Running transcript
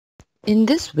In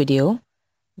this video,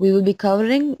 we will be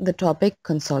covering the topic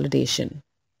consolidation.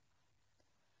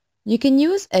 You can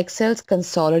use Excel's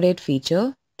Consolidate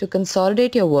feature to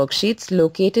consolidate your worksheets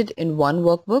located in one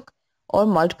workbook or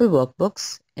multiple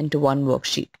workbooks into one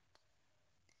worksheet.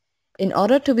 In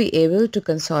order to be able to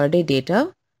consolidate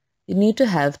data, you need to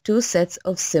have two sets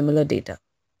of similar data.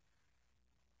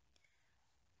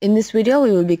 In this video,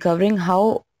 we will be covering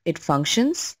how it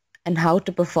functions and how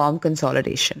to perform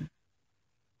consolidation.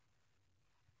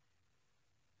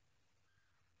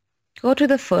 Go to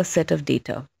the first set of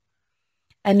data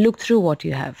and look through what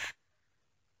you have.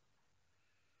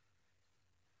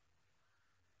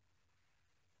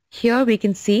 Here we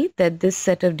can see that this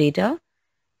set of data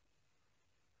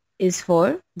is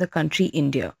for the country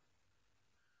India.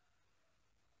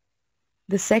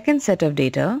 The second set of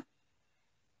data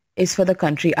is for the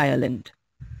country Ireland.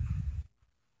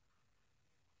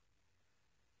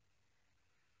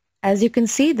 As you can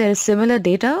see, there is similar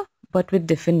data but with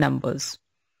different numbers.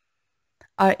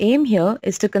 Our aim here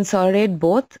is to consolidate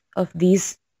both of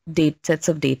these sets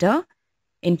of data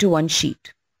into one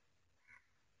sheet.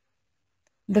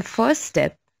 The first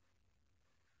step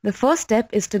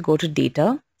is to go to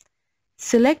Data,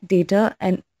 select Data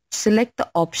and select the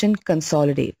option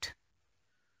Consolidate.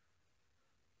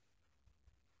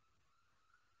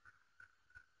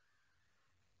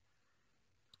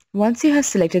 Once you have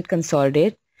selected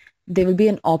Consolidate, there will be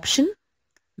an option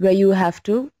where you have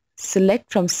to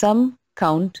select from sum,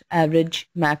 count, average,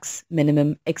 max,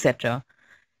 minimum, etc.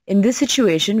 In this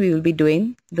situation, we will be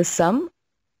doing the sum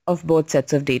of both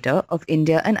sets of data of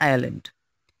India and Ireland.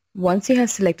 Once you have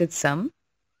selected sum,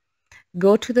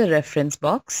 go to the reference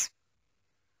box,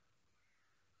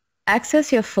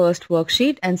 access your first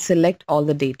worksheet and select all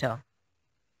the data.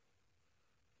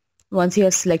 Once you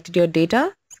have selected your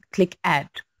data, click Add.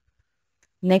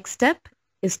 Next step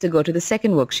is to go to the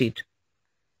second worksheet.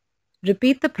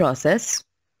 Repeat the process.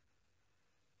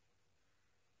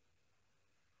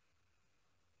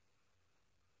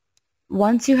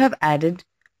 Once you have added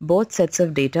both sets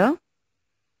of data,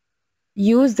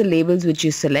 use the labels which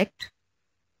you select.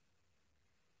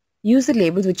 Use the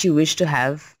labels which you wish to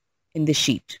have in the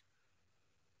sheet.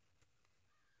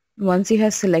 Once you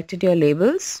have selected your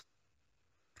labels,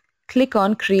 click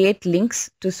on Create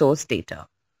Links to Source Data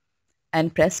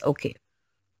and press OK.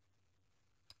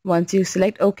 Once you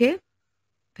select OK,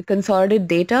 the consolidated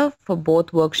data for both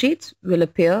worksheets will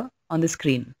appear on the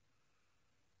screen.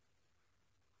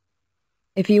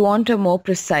 If you want a more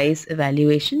precise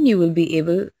evaluation, you will be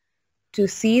able to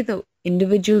see the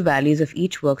individual values of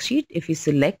each worksheet if you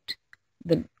select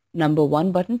the number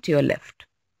 1 button to your left.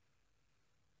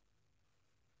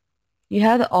 You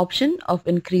have the option of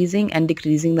increasing and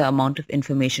decreasing the amount of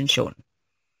information shown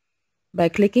by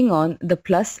clicking on the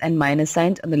plus and minus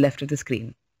signs on the left of the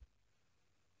screen.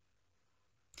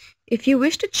 If you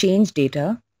wish to change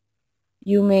data,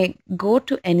 you may go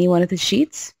to any one of the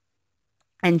sheets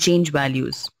and change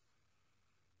values.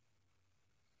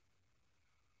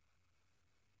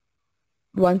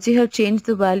 Once you have changed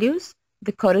the values,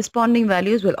 the corresponding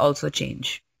values will also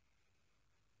change.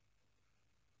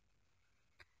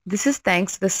 This is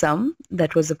thanks to the sum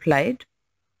that was applied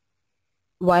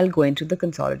while going through the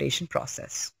consolidation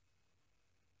process.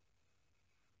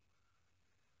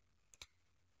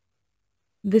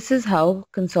 This is how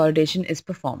consolidation is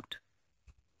performed.